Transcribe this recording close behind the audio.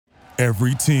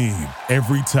Every team,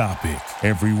 every topic,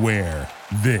 everywhere.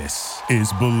 This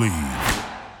is Bleav.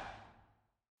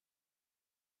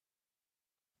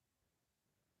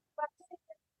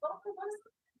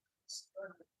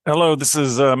 Hello, this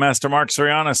is Master Mark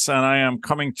Sorianis, and I am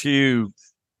coming to you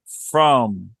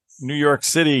from New York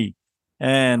City.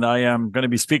 And I am going to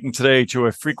be speaking today to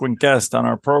a frequent guest on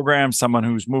our program, someone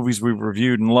whose movies we've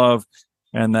reviewed and love,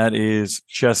 and that is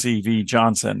Jesse V.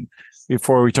 Johnson.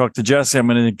 Before we talk to Jesse, I'm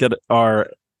going to get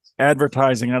our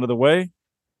advertising out of the way.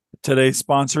 Today's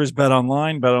sponsor is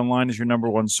BetOnline. BetOnline is your number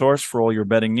one source for all your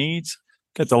betting needs.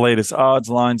 Get the latest odds,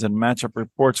 lines, and matchup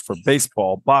reports for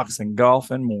baseball, boxing,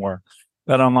 golf, and more.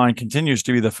 BetOnline continues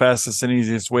to be the fastest and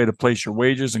easiest way to place your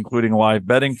wagers, including live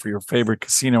betting for your favorite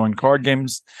casino and card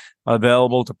games,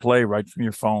 available to play right from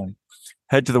your phone.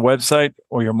 Head to the website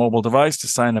or your mobile device to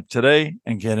sign up today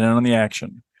and get in on the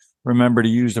action. Remember to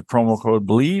use the promo code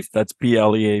Bleav, that's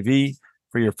BLEAV,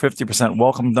 for your 50%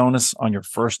 welcome bonus on your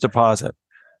first deposit.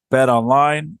 Bet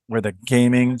online, where the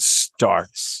gaming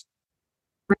starts.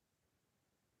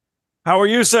 How are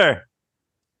you, sir?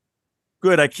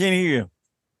 Good, I can't hear you.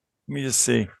 Let me just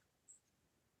see.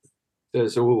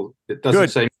 It doesn't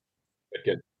say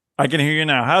good. I can hear you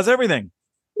now. How's everything?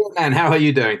 Good, man. How are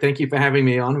you doing? Thank you for having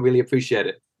me on. Really appreciate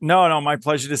it. No, my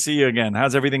pleasure to see you again.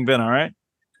 How's everything been? All right?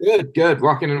 Good.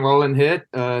 Rocking and rolling here.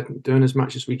 Doing as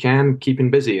much as we can, keeping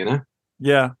busy, you know?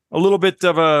 Yeah. A little bit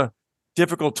of a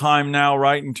difficult time now,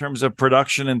 right? In terms of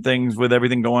production and things with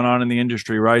everything going on in the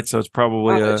industry, right? So it's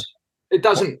probably it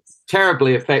doesn't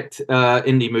terribly affect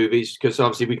indie movies because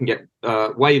obviously we can get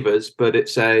waivers, but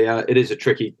it is a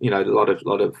tricky, a lot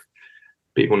of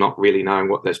people not really knowing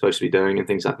what they're supposed to be doing and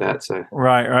things like that. So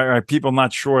right. People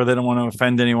not sure. They don't want to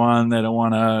offend anyone. They don't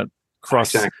want to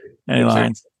cross any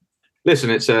lines.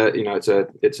 Listen, it's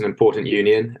an important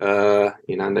union,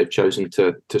 and they've chosen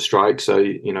to strike. So,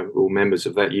 we're all members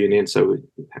of that union. So we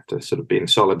have to sort of be in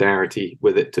solidarity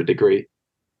with it to a degree.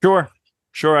 Sure.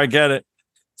 I get it.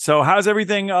 So how's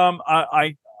everything?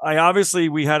 I obviously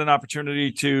we had an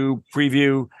opportunity to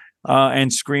preview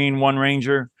and screen One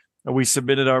Ranger. We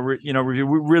submitted our review.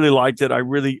 We really liked it. I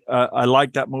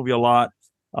liked that movie a lot.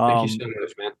 Thank you so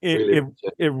much, man.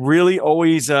 It really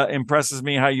always impresses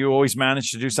me how you always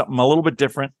manage to do something a little bit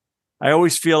different. I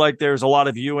always feel like there's a lot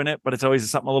of you in it, but it's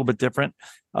always something a little bit different.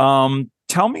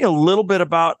 Tell me a little bit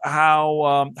about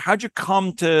how'd you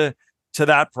come to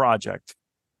that project?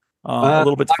 A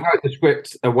little bit. I wrote the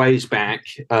script a ways back.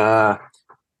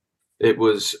 It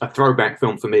was a throwback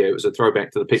film for me. It was a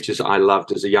throwback to the pictures that I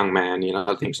loved as a young man.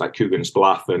 Things like Coogan's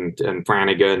Bluff and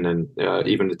Brannigan, and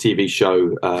even the TV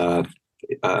show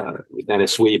with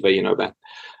Dennis Weaver. About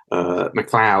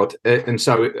McLeod. And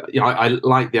so, I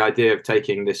like the idea of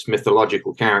taking this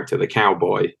mythological character, the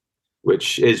cowboy,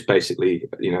 which is basically,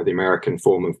 the American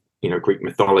form of Greek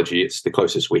mythology. It's the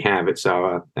closest we have. It's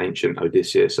our ancient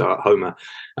Odysseus, our Homer,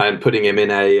 and putting him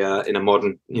in a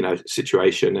modern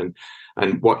situation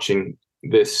and watching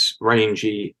this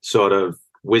rangy sort of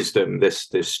wisdom, this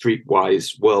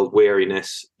streetwise world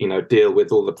weariness, deal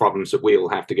with all the problems that we all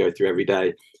have to go through every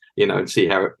day, and see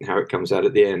how it comes out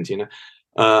at the end.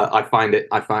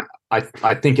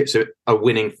 I think it's a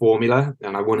winning formula,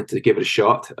 and I wanted to give it a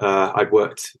shot. I'd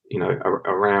worked,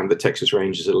 around the Texas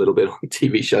Rangers a little bit on a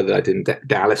TV show that I did in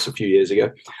Dallas a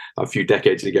few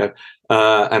decades ago.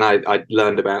 And I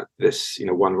learned about this,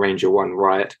 one Ranger, one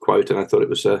riot quote, and I thought it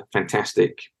was a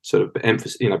fantastic sort of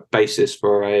emphasis, basis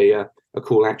for a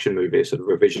cool action movie, a sort of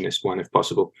revisionist one, if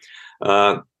possible.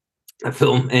 The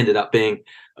film ended up being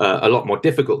a lot more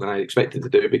difficult than I expected to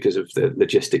do because of the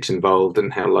logistics involved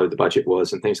and how low the budget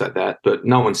was and things like that. But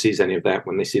no one sees any of that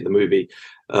when they see the movie,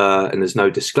 and there's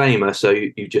no disclaimer. So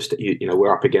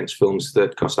we're up against films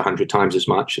that cost 100 times as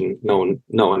much, and no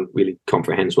one really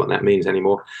comprehends what that means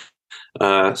anymore.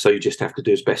 So you just have to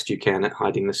do as best you can at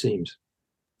hiding the seams.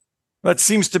 That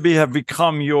seems to have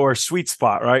become your sweet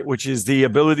spot, right? Which is the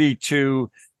ability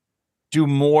to do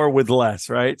more with less,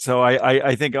 right? So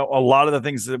I think a lot of the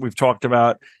things that we've talked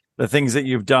about, the things that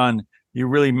you've done, you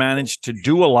really managed to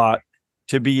do a lot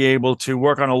to be able to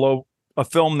work on a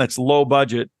film that's low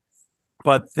budget,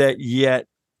 but that yet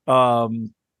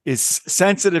is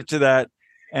sensitive to that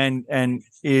and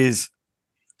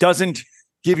doesn't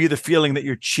give you the feeling that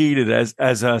you're cheated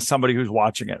as somebody who's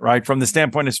watching it, right? From the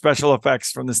standpoint of special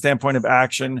effects, from the standpoint of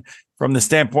action, from the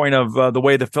standpoint of the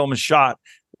way the film is shot.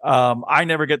 I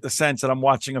never get the sense that I'm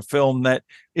watching a film that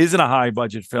isn't a high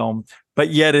budget film,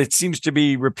 but yet it seems to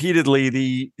be repeatedly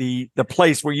the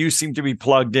place where you seem to be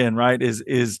plugged in, right?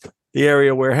 Is the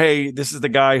area where, hey, this is the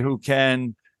guy who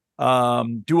can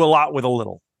do a lot with a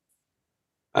little.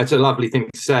 It's a lovely thing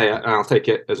to say, and I'll take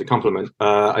it as a compliment.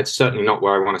 It's certainly not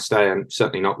where I want to stay, and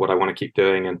certainly not what I want to keep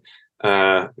doing. And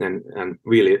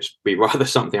really, it's be rather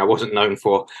something I wasn't known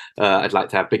for. I'd like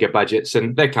to have bigger budgets,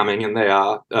 and they're coming, and they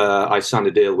are. I signed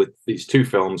a deal with these two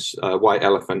films, White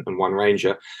Elephant and One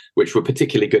Ranger, which were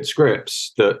particularly good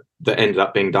scripts that ended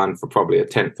up being done for probably a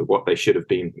tenth of what they should have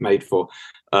been made for.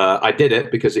 I did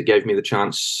it because it gave me the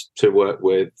chance to work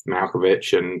with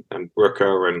Malkovich and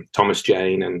Brooker and Thomas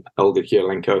Jane and Olga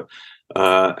Kurylenko,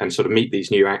 and sort of meet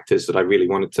these new actors that I really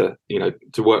wanted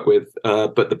to work with.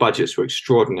 But the budgets were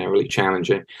extraordinarily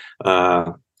challenging.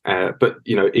 But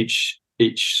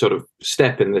each sort of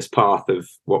step in this path of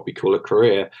what we call a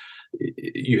career,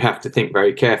 you have to think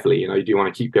very carefully. Do you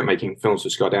want to keep making films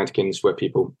with Scott Adkins where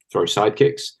people throw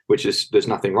sidekicks, there's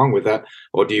nothing wrong with that,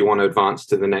 or do you want to advance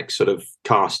to the next sort of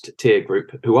cast tier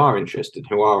group who are interested,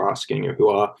 who are asking, or who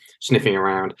are sniffing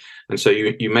around? And so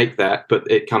you make that, but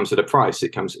it comes at a price.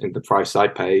 It comes in the price I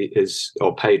paid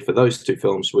for those two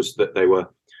films was that they were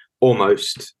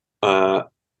almost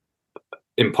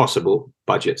impossible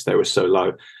budgets. They were so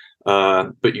low.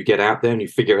 But you get out there and you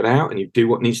figure it out and you do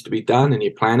what needs to be done and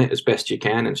you plan it as best you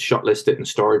can and shot list it and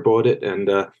storyboard it and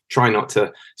try not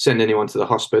to send anyone to the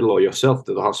hospital or yourself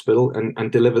to the hospital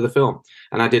and deliver the film.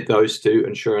 And I did those two,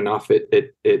 and sure enough,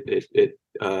 it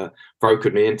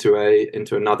brokered me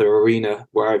into another arena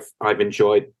where I've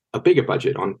enjoyed a bigger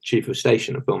budget on Chief of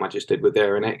Station, a film I just did with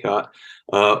Aaron Eckhart,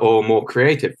 or more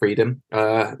creative freedom,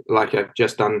 like I've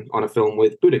just done on a film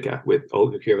with Boudica, with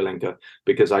Olga Kurylenko,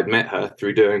 because I'd met her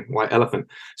through doing White Elephant.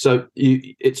 So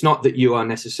it's not that you are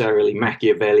necessarily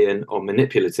Machiavellian or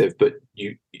manipulative, but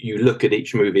you look at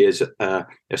each movie as a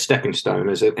stepping stone,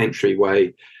 as an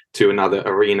entryway to another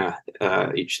arena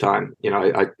each time.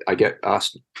 I get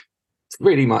asked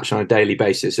pretty much on a daily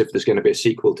basis if there's going to be a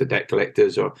sequel to Debt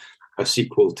Collectors or a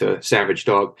sequel to Savage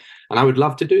Dog, and I would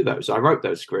love to do those. I wrote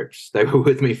those scripts. They were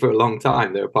with me for a long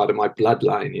time. They were part of my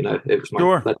bloodline. It was my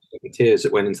blood and tears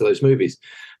that went into those movies.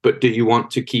 But do you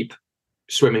want to keep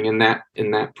swimming in that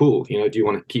pool? Do you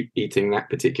want to keep eating that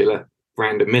particular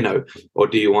brand of minnow, or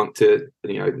do you want to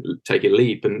take a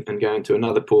leap and go into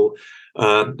another pool?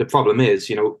 The problem is,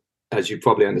 as you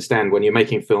probably understand, when you're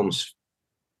making films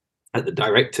at the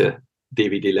director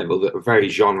DVD level that are very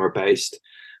genre based,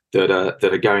 that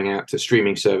are going out to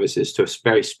streaming services to a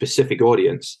very specific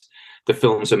audience, the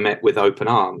films are met with open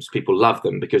arms. People love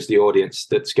them because the audience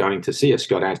that's going to see a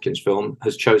Scott Adkins film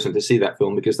has chosen to see that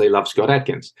film because they love Scott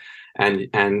Adkins,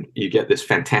 and you get this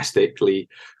fantastically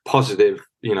positive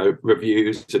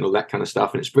reviews and all that kind of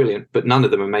stuff, and it's brilliant. But none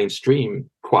of them are mainstream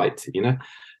quite.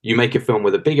 You make a film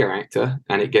with a bigger actor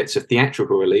and it gets a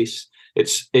theatrical release.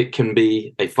 It can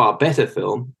be a far better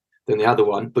film than the other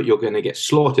one, but you're going to get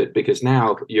slaughtered because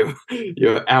now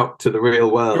you're out to the real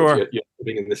world. Sure. You're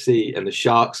living in the sea, and the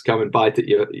sharks come and bite at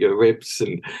your ribs,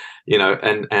 and you're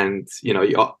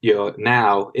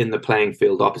now in the playing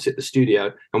field opposite the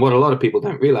studio. And what a lot of people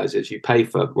don't realize is you pay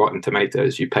for Rotten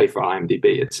Tomatoes, you pay for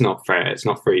IMDb. It's not fair. It's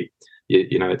not free. You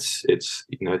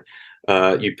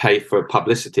pay for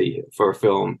publicity for a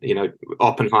film.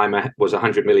 Oppenheimer was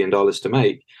 $100 million to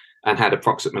make and had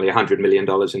approximately $100 million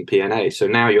in P&A. So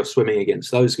now you're swimming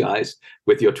against those guys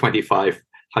with your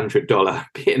 $2,500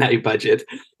 P&A budget,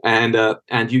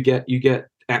 and you get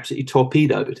absolutely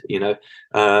torpedoed, and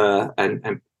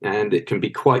it can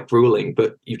be quite grueling,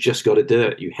 but you've just got to do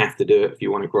it. You have to do it if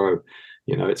you want to grow.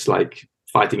 It's like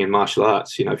fighting in martial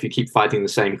arts. If you keep fighting the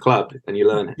same club and you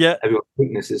learn everyone's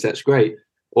weaknesses, that's great.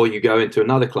 Or you go into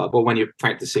another club, or when you're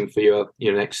practicing for your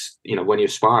next, when you're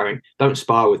sparring, don't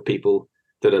spar with people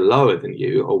that are lower than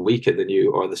you or weaker than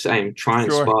you or the same. Try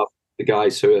and spar the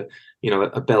guys who are,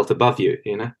 a belt above you,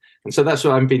 And so that's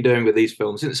what I've been doing with these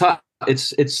films. It's hard.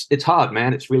 It's hard,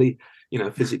 man. It's really,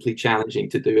 physically challenging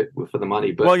to do it for the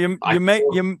money. But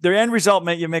the end result,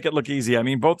 you make it look easy. I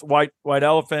mean, both White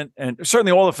Elephant and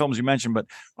certainly all the films you mentioned, but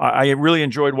I really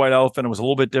enjoyed White Elephant. It was a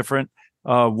little bit different.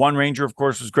 One Ranger, of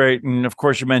course, was great, and of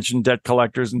course, you mentioned Debt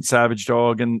Collectors and Savage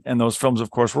Dog, and those films,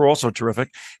 of course, were also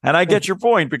terrific. And I get your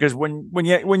point, because when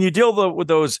you deal with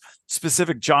those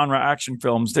specific genre action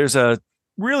films, there's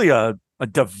really a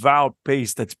devout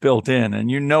base that's built in,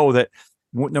 and that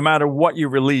no matter what you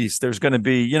release, there's going to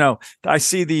be, I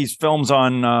see these films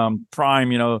on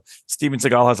Prime, Steven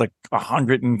Seagal has like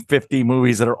 150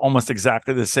 movies that are almost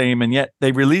exactly the same. And yet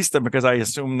they release them because I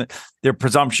assume that their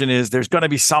presumption is there's going to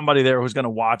be somebody there who's going to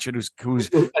watch it, who's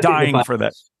dying for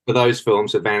that. For those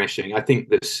films are vanishing. I think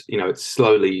this, it's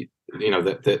slowly,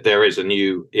 that there is a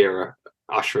new era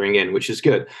ushering in, which is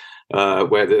good.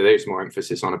 Where there's more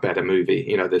emphasis on a better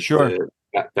movie,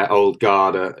 that old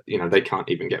guard, they can't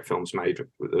even get films made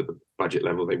with the budget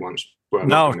level they once were. I'm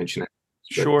not going to mention it.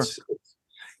 Sure.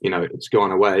 It's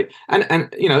gone away, and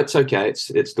it's okay.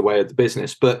 It's the way of the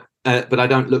business, but I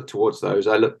don't look towards those.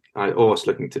 I always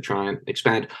looking to try and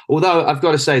expand. Although I've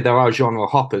got to say there are genre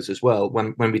hoppers as well.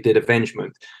 When we did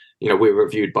Avengement, we were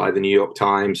reviewed by the New York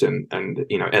Times and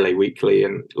LA Weekly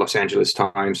and Los Angeles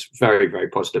Times very, very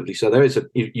positively. So there is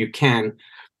you can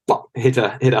hit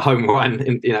a home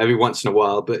run every once in a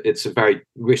while, but it's a very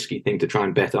risky thing to try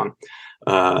and bet on.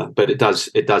 But it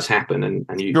does happen,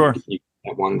 and you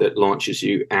have one that launches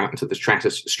you out into the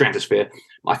stratosphere.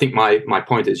 I think my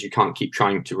point is you can't keep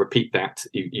trying to repeat that.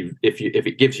 If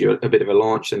it gives you a bit of a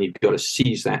launch, then you've got to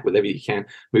seize that whatever you can,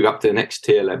 move up to the next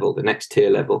tier level,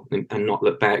 and not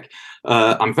look back.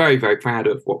 I'm very, very proud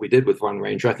of what we did with One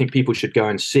Ranger. I think people should go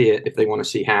and see it if they want to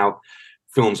see how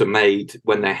films are made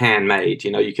when they're handmade.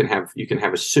 You can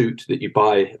have a suit that you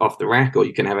buy off the rack, or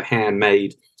you can have a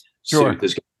handmade suit.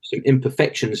 There's some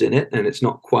imperfections in it, and it's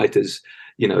not quite as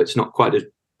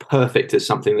perfect as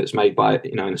something that's made by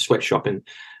in a sweatshop in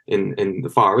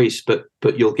the Far East, but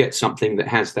you'll get something that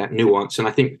has that nuance. And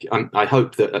I think I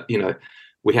hope that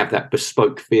we have that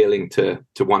bespoke feeling to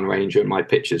One Ranger in my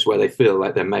pictures, where they feel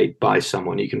like they're made by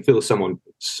someone. You can feel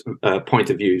someone's point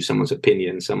of view, someone's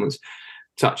opinion, someone's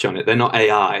touch on it. They're not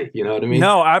AI, you know what I mean?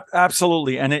 No,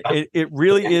 absolutely. And it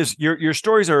really is. Your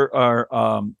stories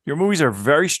are your movies are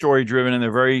very story driven, and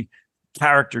they're very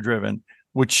character driven,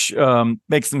 which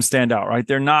makes them stand out, right?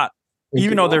 They're not,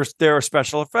 even though there are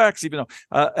special effects, even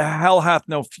though Hell Hath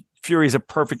No Fury is a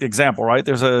perfect example, right?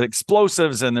 There's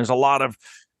explosives and there's a lot of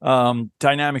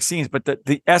dynamic scenes, but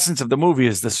the essence of the movie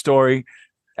is the story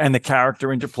and the character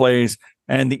interplays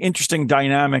and the interesting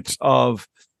dynamics of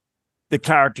the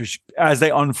characters as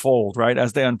they unfold, right?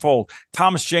 As they unfold.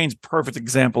 Thomas Jane's perfect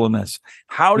example in this.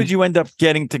 How did you end up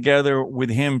getting together with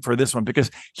him for this one? Because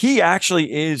he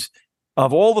actually is,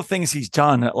 of all the things he's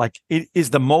done, like, it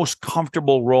is the most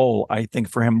comfortable role, I think,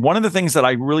 for him. One of the things that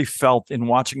I really felt in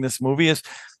watching this movie is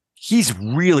he's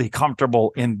really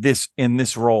comfortable in this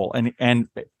role. And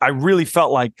I really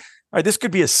felt like, all right, this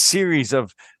could be a series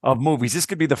of movies. This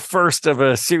could be the first of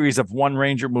a series of One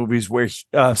Ranger movies where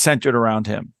centered around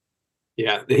him.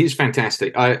 Yeah, he's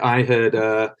fantastic. I had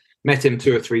met him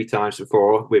 2 or 3 times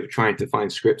before. We were trying to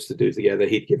find scripts to do together.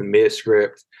 He'd given me a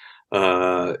script.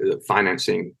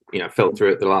 Financing, fell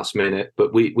through at the last minute,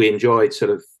 but we enjoyed sort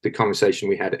of the conversation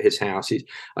we had at his house.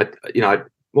 I'd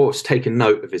always taken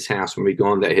note of his house when we'd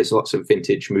gone there. Here's lots of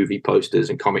vintage movie posters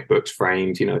and comic books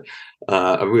framed.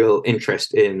 A real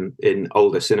interest in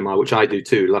older cinema, which I do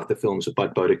too. Love the films of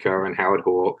Bud Boddicker and Howard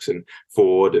Hawks and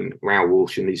Ford and Raoul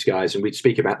Walsh and these guys. And we'd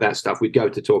speak about that stuff. We'd go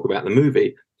to talk about the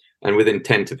movie, and within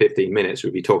 10 to 15 minutes,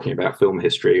 we'd be talking about film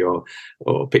history or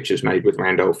pictures made with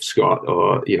Randolph Scott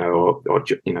or John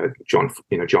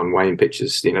Wayne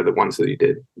pictures, the ones that he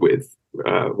did with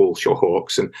Walsh or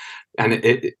Hawks.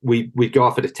 And we'd go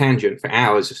off at a tangent for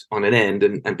hours on an end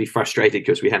and be frustrated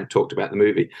because we hadn't talked about the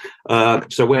movie.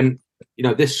 So when,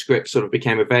 this script sort of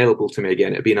became available to me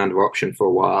again, it had been under option for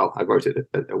a while. I wrote it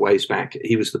a ways back.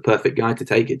 He was the perfect guy to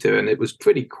take it to. And it was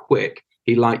pretty quick.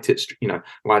 He liked it,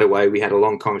 right away. We had a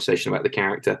long conversation about the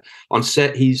character. On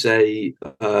set, he's in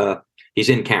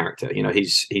character.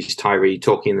 He's Tyree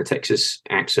talking in the Texas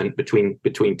accent between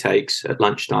takes at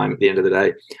lunchtime at the end of the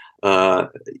day.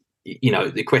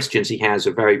 The questions he has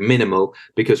are very minimal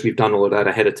because we've done all of that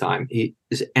ahead of time. He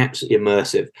is absolutely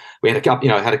immersive. We had a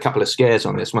couple of scares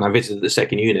on this when I visited the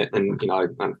second unit, and I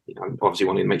obviously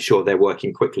wanted to make sure they're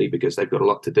working quickly because they've got a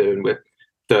lot to do, and we're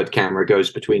third camera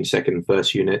goes between second and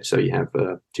first unit, so you have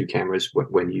 2 cameras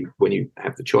when you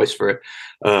have the choice for it,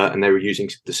 and they were using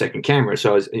the second camera,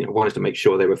 so I wanted to make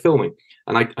sure they were filming.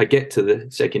 And I get to the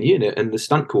second unit, and the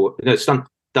stunt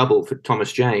double for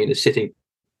Thomas Jane is sitting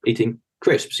eating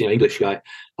crisps, English guy,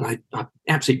 and I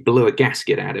absolutely blew a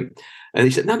gasket at him. And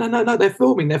he said, no, they're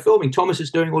filming. Thomas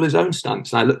is doing all his own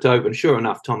stunts. And I looked over, and sure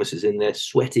enough, Thomas is in there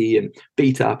sweaty and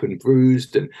beat up and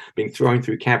bruised and being thrown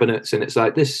through cabinets. And it's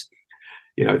like, this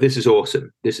is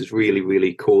awesome. This is really,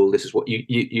 really cool. This is what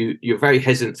you're very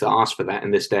hesitant to ask for that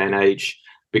in this day and age,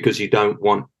 because you don't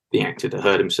want the actor to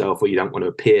hurt himself, or you don't want to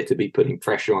appear to be putting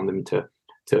pressure on them to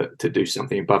do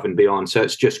something above and beyond. So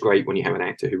it's just great when you have an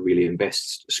actor who really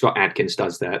invests. Scott Adkins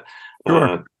does that.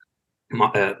 Sure.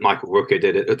 Michael Rooker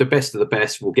did it. The best of the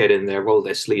best will get in there, roll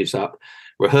their sleeves up,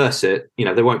 rehearse it.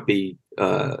 They won't be,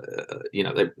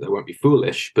 they won't be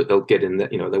foolish, but they'll get in there.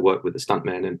 They'll work with the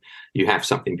stuntmen, and you have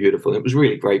something beautiful. And it was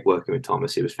really great working with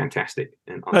Thomas. It was fantastic.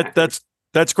 And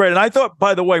That's great. And I thought,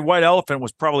 by the way, White Elephant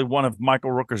was probably one of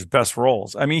Michael Rooker's best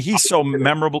roles. I mean, he's so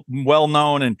memorable, well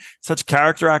known, and such a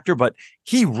character actor, but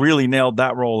he really nailed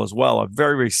that role as well. A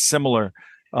very, very similar.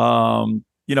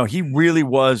 He really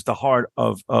was the heart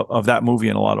of that movie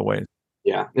in a lot of ways.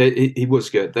 Yeah, he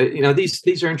was good.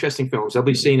 These are interesting films. They'll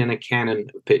be seen in a canon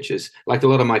of pictures. Like a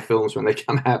lot of my films, when they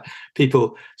come out,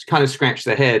 people kind of scratch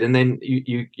their head, and then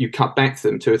you cut back to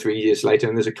them 2 or 3 years later,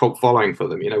 and there's a cult following for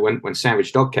them. When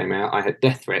Savage Dog came out, I had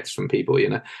death threats from people.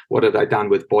 What had I done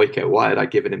with Boyka? Why had I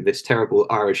given him this terrible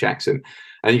Irish accent?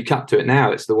 And you cut to it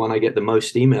now, it's the one I get the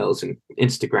most emails and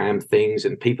Instagram things,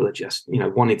 and people are just,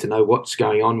 wanting to know what's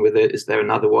going on with it. Is there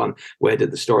another one? Where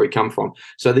did the story come from?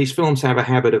 So these films have a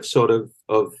habit of sort of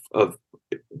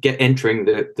entering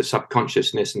the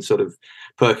subconsciousness and sort of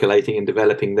percolating and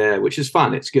developing there, which is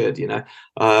fun. It's good,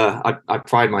 I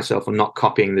pride myself on not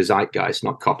copying the zeitgeist,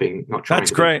 not trying.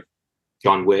 That's great.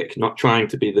 John Wick, not trying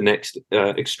to be the next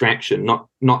Extraction,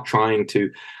 not trying to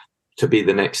be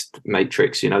the next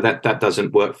Matrix. That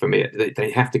doesn't work for me. They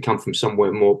have to come from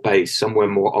somewhere more base, somewhere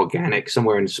more organic,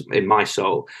 somewhere in my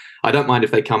soul. I don't mind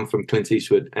if they come from Clint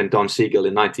Eastwood and Don Siegel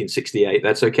in 1968.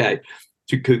 That's okay.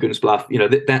 To Coogan's Bluff,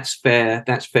 that's fair.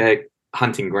 That's fair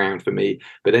hunting ground for me.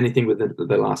 But anything within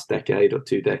the last decade or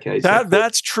 2 decades,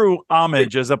 that's true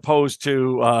homage, as opposed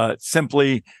to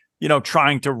simply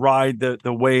trying to ride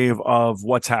the wave of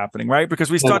what's happening, right?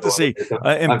 Because we start to see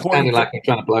I'm sounding like I'm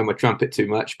trying to blow my trumpet too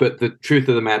much, but the truth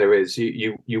of the matter is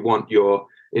you want your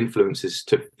influences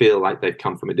to feel like they've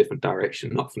come from a different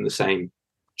direction, not from the same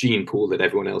gene pool that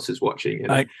everyone else is watching.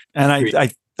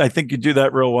 I think you do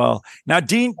that real well. Now,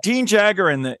 Dean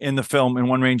Jagger in the film in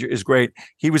One Ranger is great.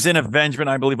 He was in Avengement,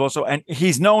 I believe, also, and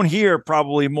he's known here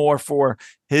probably more for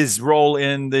his role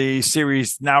in the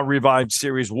series, now revived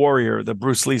series Warrior, the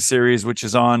Bruce Lee series, which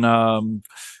is on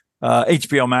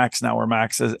HBO Max now, or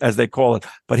Max as they call it.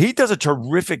 But he does a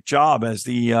terrific job as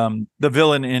the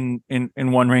villain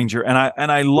in One Ranger,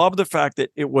 and I love the fact that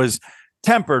it was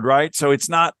tempered, right? So it's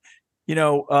not.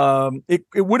 It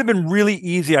would have been really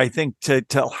easy, I think, to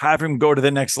have him go to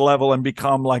the next level and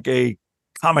become like a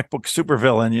comic book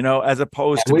supervillain, as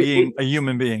opposed to being a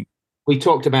human being. We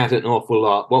talked about it an awful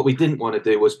lot. What we didn't want to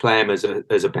do was play him as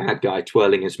a bad guy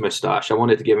twirling his mustache. I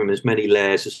wanted to give him as many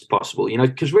layers as possible,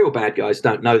 because real bad guys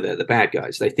don't know they're the bad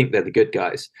guys. They think they're the good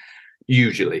guys.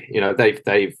 Usually,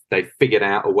 they've figured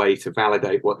out a way to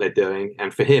validate what they're doing.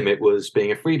 And for him, it was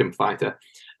being a freedom fighter.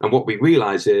 And what we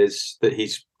realize is that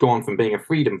he's gone from being a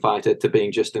freedom fighter to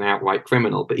being just an outright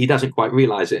criminal, but he doesn't quite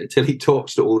realize it until he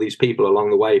talks to all these people along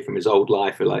the way from his old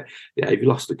life who are like, yeah, you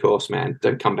lost the course, man.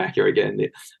 Don't come back here again.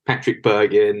 Patrick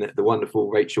Bergin, the wonderful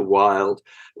Rachel Wilde,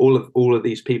 all of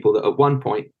these people that at one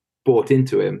point bought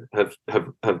into him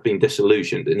have been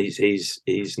disillusioned, and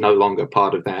he's no longer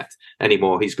part of that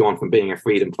anymore. He's gone from being a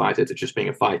freedom fighter to just being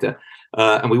a fighter,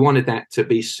 and we wanted that to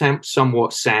be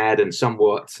somewhat sad and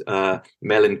somewhat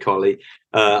melancholy.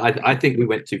 I think we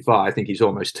went too far. I think he's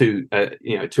almost too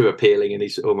appealing, and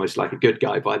he's almost like a good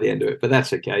guy by the end of it. But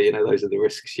that's okay. Those are the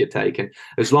risks you take, and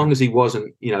as long as he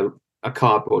wasn't, a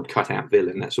cardboard cutout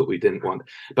villain. That's what we didn't want.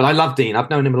 But I love Dean. I've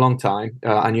known him a long time.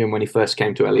 I knew him when he first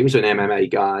came to LA. He was an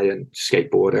MMA guy and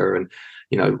skateboarder,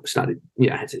 and started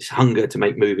had this hunger to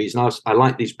make movies. And I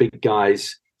like these big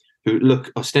guys who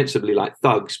look ostensibly like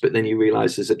thugs, but then you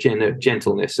realize there's a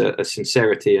gentleness, a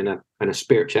sincerity, and a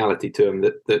spirituality to them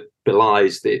that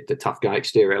belies the tough guy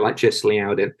exterior, like Jess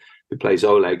Liaudin, who plays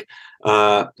Oleg.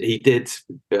 He did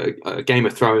Game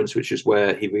of Thrones, which is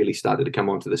where he really started to come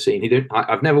onto the scene.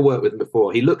 I've never worked with him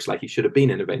before. He looks like he should have been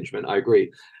in Avengement. I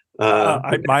agree.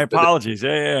 My apologies.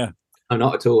 Yeah. No,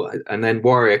 not at all. And then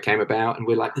Warrior came about, and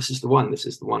we're like, this is the one. This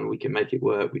is the one. We can make it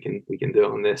work. We can do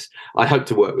it on this. I hope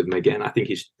to work with him again. I think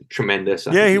he's tremendous.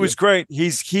 He was great.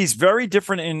 He's very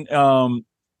different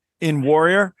in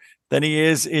Warrior than he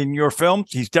is in your film.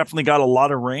 He's definitely got a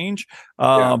lot of range,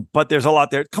 but there's a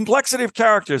lot there. Complexity of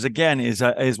characters, again,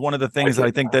 is one of the things that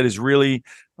I think that is really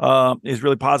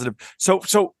positive.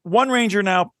 So One Ranger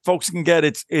now, folks can get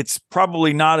it's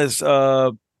probably not as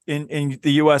in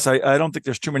the US. I don't think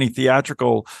there's too many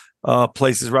theatrical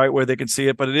places, right, where they can see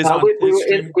it, but it is.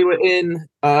 We were in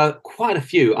quite a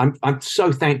few. I'm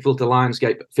so thankful to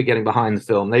Lionsgate for getting behind the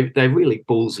film. They're really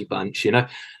ballsy bunch,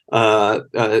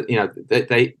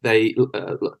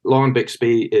 Lauren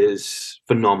Bixby is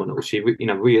phenomenal. She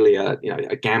really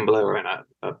a gambler and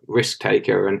a risk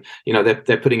taker, and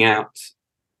they're putting out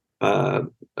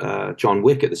John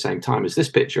Wick at the same time as this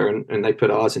picture, and they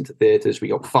put ours into theaters. We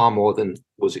got far more than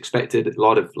was expected. A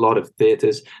lot of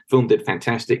theaters. Film did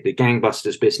fantastic. The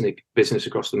gangbusters business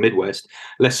across the Midwest,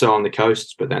 less so on the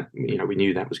coasts, but that, you know, we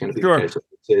knew that was going to be the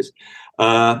case.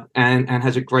 And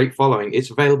has a great following.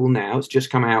 It's available now. It's just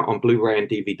come out on Blu-ray and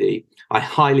DVD. I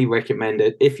highly recommend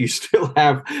it if you still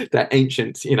have that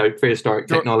ancient, you know, prehistoric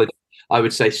technology. I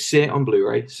would say sit on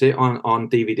Blu-ray, sit on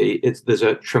DVD. There's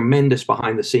a tremendous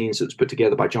behind the scenes that's put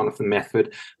together by Jonathan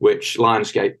Method, which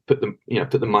Lionsgate put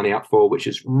the money up for, which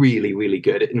is really, really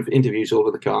good. It interviews all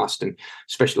of the cast and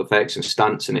special effects and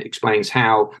stunts, and it explains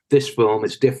how this film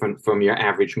is different from your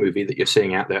average movie that you're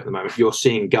seeing out there at the moment. You're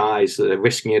seeing guys that are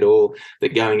risking it all. They're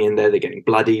going in there, they're getting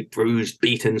bloody, bruised,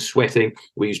 beaten, sweating.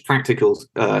 We use practical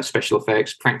special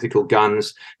effects, practical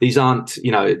guns. These aren't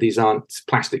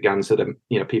plastic guns that are,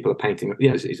 you know, people are painting.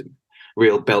 You know, these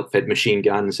real belt-fed machine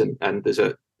guns, and there's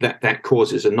that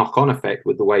causes a knock-on effect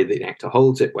with the way the actor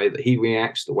holds it, the way that he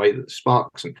reacts, the way that the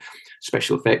sparks and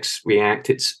special effects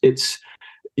react. It's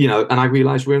you know, and I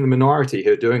realize we're in the minority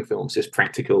who are doing films this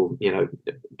practical, you know,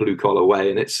 blue-collar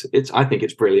way, and it's I think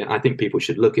it's brilliant. I think people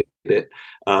should look at it.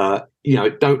 You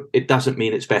know, it doesn't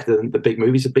mean it's better than the big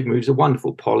movies. The big movies are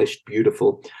wonderful, polished,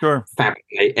 beautiful,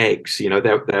 fabricate eggs. You know,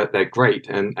 they're great,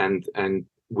 and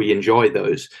we enjoy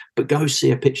those. But go see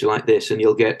a picture like this and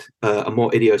you'll get a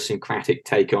more idiosyncratic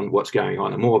take on what's going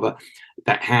on, and more of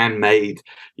that handmade,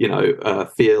 you know,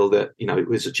 feel that, you know, it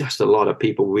was just a lot of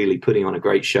people really putting on a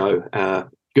great show,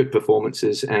 good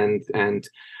performances, and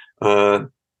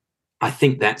I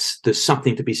think there's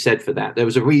something to be said for that. There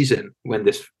was a reason when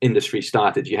this industry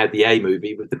started. You had the A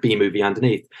movie with the B movie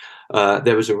underneath.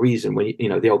 There was a reason when, you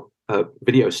know, the old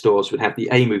video stores would have the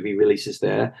A movie releases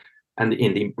there and the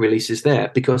indie releases there,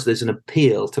 because there's an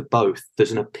appeal to both.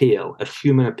 There's an appeal, a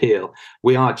human appeal.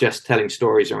 We are just telling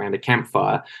stories around a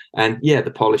campfire, and yeah,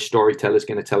 the polished storyteller is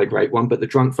going to tell a great one, but the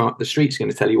drunk from up the street is going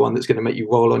to tell you one that's going to make you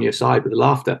roll on your side with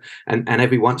laughter. And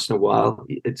every once in a while,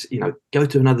 it's, you know, go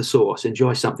to another source,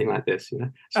 enjoy something like this. You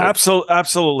know, so.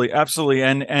 Absolutely,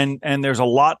 and there's a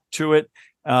lot to it,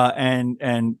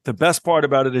 and the best part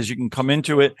about it is you can come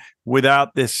into it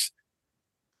without this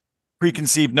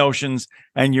preconceived notions,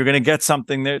 and you're going to get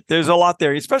something there's a lot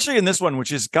there, especially in this one, which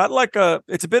has got like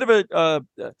it's a bit of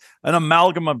an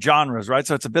amalgam of genres, right?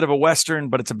 So it's a bit of a Western,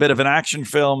 but it's a bit of an action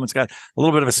film. It's got a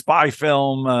little bit of a spy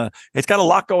film. It's got a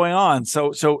lot going on.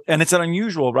 So, and it's an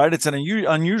unusual, right? It's an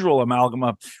unusual amalgam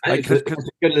of like, a good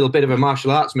little bit of a martial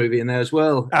arts movie in there as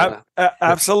well.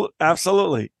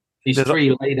 Absolutely. These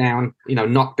three lay down, you know,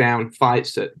 knockdown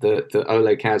fights that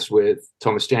Oleg has with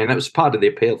Thomas Jane. That was part of the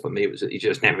appeal for me, was that he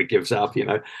just never gives up, you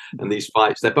know. And these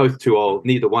fights, they're both too old.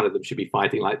 Neither one of them should be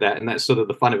fighting like that. And that's sort of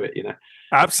the fun of it, you know.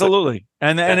 Absolutely.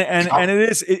 And it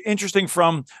is interesting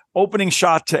from opening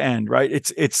shot to end, right?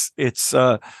 It's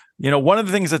you know, one of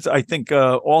the things that I think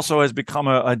also has become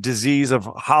a disease of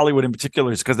Hollywood in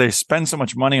particular is because they spend so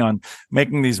much money on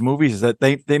making these movies that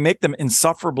they make them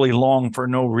insufferably long for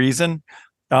no reason.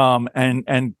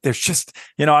 And there's just,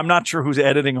 you know, I'm not sure who's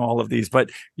editing all of these, but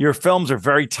your films are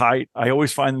very tight. I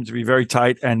always find them to be very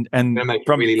tight. And I'm gonna make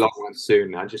a really long one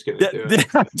soon. I'm just going to do it.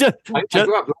 I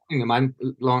grew up loving them. I'm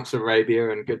Lawrence of Arabia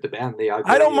and Good, the Bad, and the Ugly.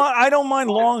 I don't mind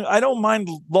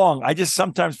long. I just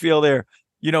sometimes feel they're,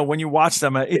 you know, when you watch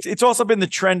them, it's also been the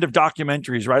trend of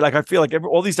documentaries, right? Like I feel like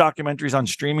all these documentaries on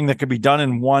streaming that could be done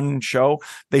in one show,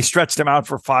 they stretch them out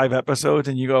for 5 episodes,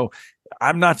 and you go,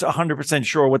 I'm not 100%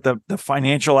 sure what the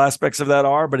financial aspects of that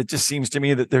are, but it just seems to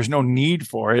me that there's no need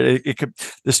for it.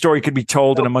 The story could be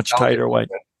told in a much tighter way.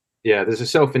 Yeah, there's a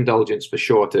self-indulgence for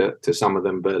sure to some of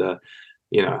them, but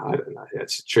you know, I don't know.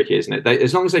 It's tricky, isn't it?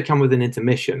 As long as they come with an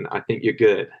intermission, I think you're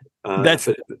good. But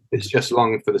it's just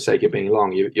long for the sake of being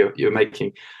long. You're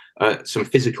making some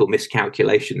physical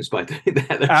miscalculations by doing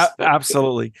that.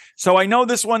 Absolutely. So I know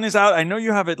this one is out. I know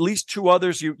you have at least 2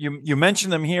 others. You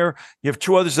mentioned them here. You have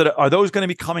 2 others are those going to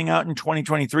be coming out in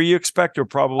 2023? You expect, or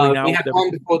probably now? We have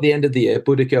one before the end of the year,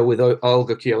 Boudica with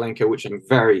Olga Kurylenko, which I'm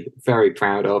very, very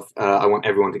proud of. I want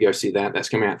everyone to go see that. That's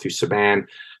coming out through Saban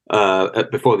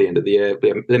before the end of the year.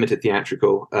 Limited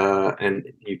theatrical, and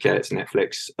UK it's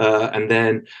Netflix. And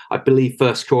then I believe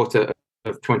first quarter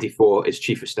of 24 is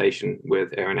Chief of Station with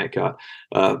Aaron Eckhart,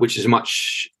 which is a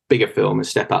much bigger film, a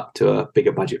step up to a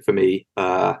bigger budget for me.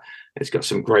 It's got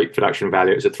some great production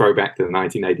value. It's a throwback to the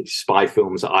 1980s spy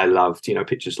films that I loved, you know,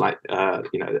 pictures like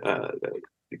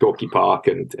Gorky Park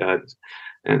and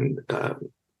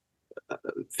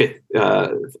fifth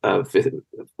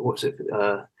what was it,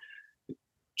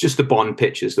 just the Bond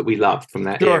pictures that we loved from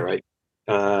that era.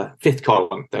 fifth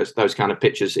column, those kind of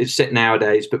pictures. It's set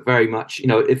nowadays, but very much,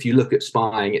 if you look at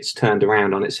spying, it's turned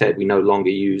around on its head. We no longer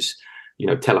use,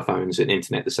 telephones and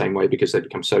internet the same way because they've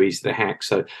become so easy to hack.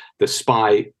 So the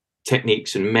spy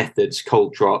techniques and methods,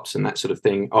 cold drops and that sort of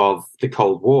thing of the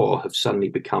Cold War have suddenly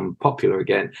become popular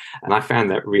again. And I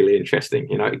found that really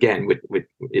interesting. Again, with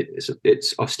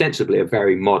it's ostensibly a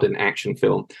very modern action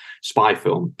film, spy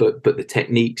film, but the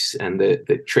techniques and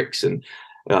the tricks and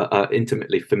are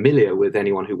intimately familiar with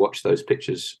anyone who watched those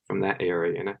pictures from that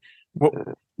era. Well,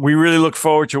 we really look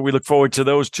forward to. We look forward to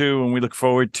those two, and we look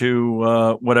forward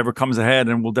to whatever comes ahead.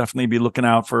 And we'll definitely be looking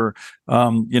out for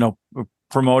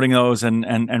promoting those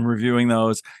and reviewing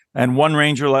those. And One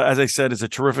Ranger, as I said, is a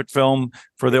terrific film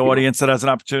for the audience that has an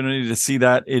opportunity to see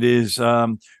that. It is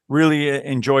really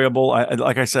enjoyable.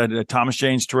 Like I said, Thomas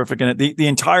Jane's terrific in it. The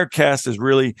entire cast is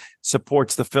really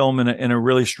supports the film in a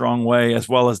really strong way, as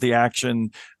well as the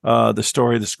action, the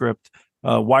story, the script.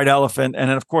 White Elephant,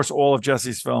 and then of course all of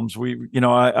Jesse's films.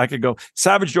 I could go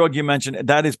Savage Dog. You mentioned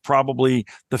that is probably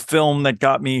the film that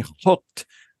got me hooked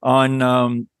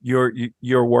on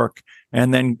your work,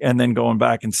 and then going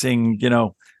back and seeing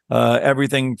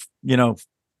everything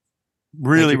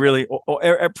really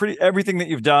everything that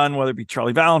you've done, whether it be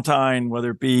Charlie Valentine,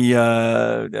 whether it be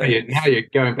now you're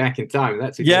going back in time.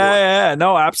 That's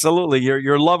no, absolutely.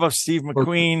 Your love of Steve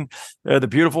McQueen, The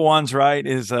Beautiful Ones, right,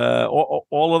 is all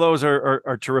of those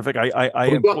are terrific.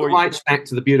 We've got the rights back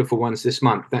to The Beautiful Ones this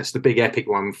month. That's the big epic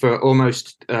one. For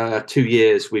almost 2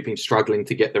 years we've been struggling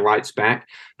to get the rights back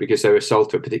because they were sold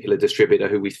to a particular distributor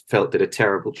who we felt did a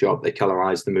terrible job. They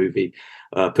colorized the movie,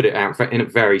 put it out in a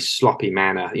very sloppy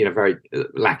manner, very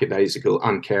lackadaisical,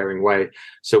 uncaring way.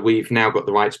 So we've now got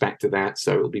the rights back to that.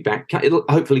 So it'll be back. It'll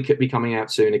hopefully be coming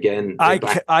out soon again.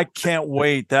 I can't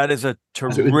wait. That is a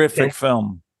terrific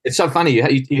film. It's so funny.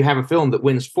 You have a film that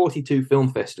wins 42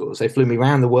 film festivals. They flew me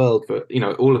around the world for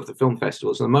all of the film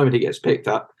festivals. And the moment it gets picked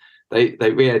up, they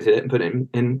re-edited it and put it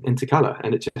into color,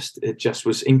 and it just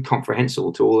was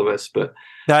incomprehensible to all of us. But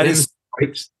that is.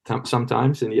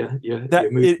 Sometimes, and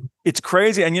it's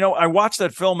crazy. And I watched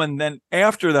that film, and then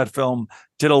after that film,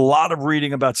 did a lot of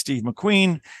reading about Steve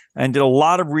McQueen, and did a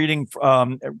lot of reading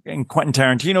in Quentin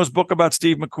Tarantino's book about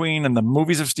Steve McQueen and the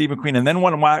movies of Steve McQueen, and then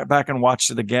went back and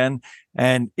watched it again,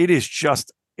 and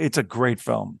it's a great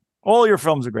film. All your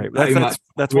films are great. That's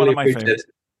really one of my favorites.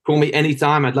 Call me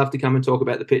anytime. I'd love to come and talk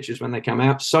about the pictures when they come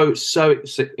out. So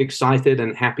excited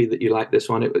and happy that you like this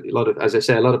one. As I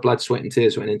say, a lot of blood, sweat, and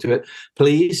tears went into it.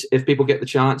 Please, if people get the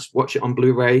chance, watch it on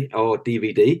Blu-ray or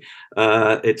DVD.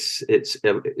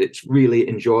 It's really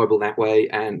enjoyable that way.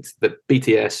 And the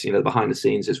BTS, behind the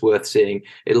scenes, is worth seeing.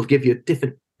 It'll give you a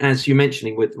different, as you're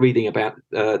mentioning with reading about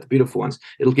The Beautiful Ones,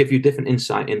 it'll give you different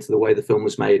insight into the way the film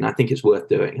was made. And I think it's worth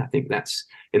doing. I think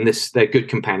they're good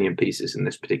companion pieces in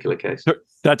this particular case.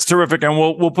 That's terrific. And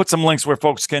we'll put some links where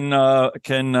folks can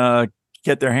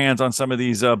get their hands on some of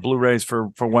these Blu-rays for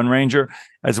One Ranger,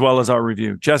 as well as our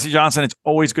review. Jesse Johnson, it's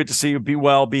always good to see you. Be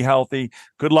well, be healthy.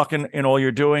 Good luck in all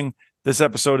you're doing. This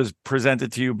episode is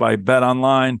presented to you by Bet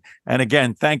Online. And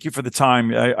again, thank you for the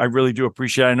time. I really do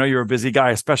appreciate it. I know you're a busy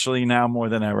guy, especially now more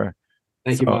than ever.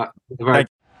 Thank you, Mark.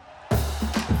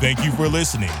 Thank you for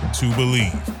listening to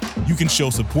Bleav. You can show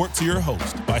support to your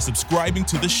host by subscribing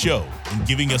to the show and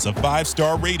giving us a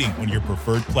 5-star rating on your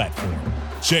preferred platform.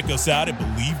 Check us out at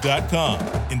Bleav.com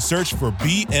and search for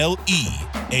BLEAV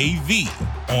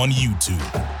on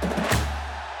YouTube.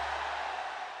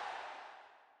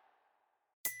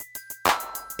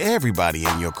 Everybody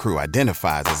in your crew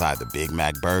identifies as either Big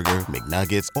Mac Burger,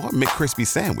 McNuggets, or McCrispy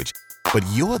Sandwich. But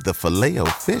you're the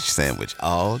Filet-O-Fish Sandwich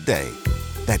all day.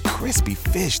 That crispy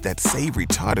fish, that savory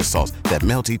tartar sauce, that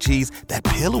melty cheese, that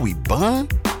pillowy bun.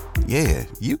 Yeah,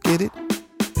 you get it.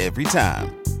 Every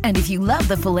time. And if you love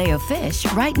the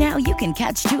Filet-O-Fish, right now you can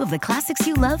catch 2 of the classics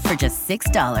you love for just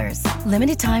 $6.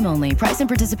 Limited time only. Price and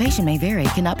participation may vary.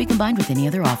 Cannot be combined with any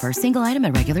other offer. Single item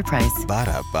at regular price.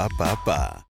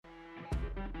 Ba-da-ba-ba-ba.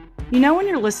 When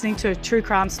you're listening to a true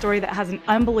crime story that has an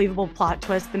unbelievable plot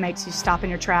twist that makes you stop in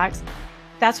your tracks?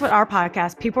 That's what our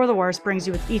podcast, People Are the Worst, brings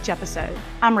you with each episode.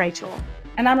 I'm Rachel.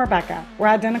 And I'm Rebecca. We're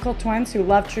identical twins who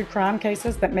love true crime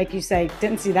cases that make you say,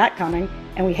 didn't see that coming,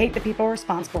 and we hate the people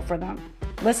responsible for them.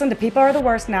 Listen to People Are the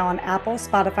Worst now on Apple,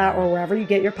 Spotify, or wherever you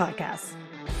get your podcasts.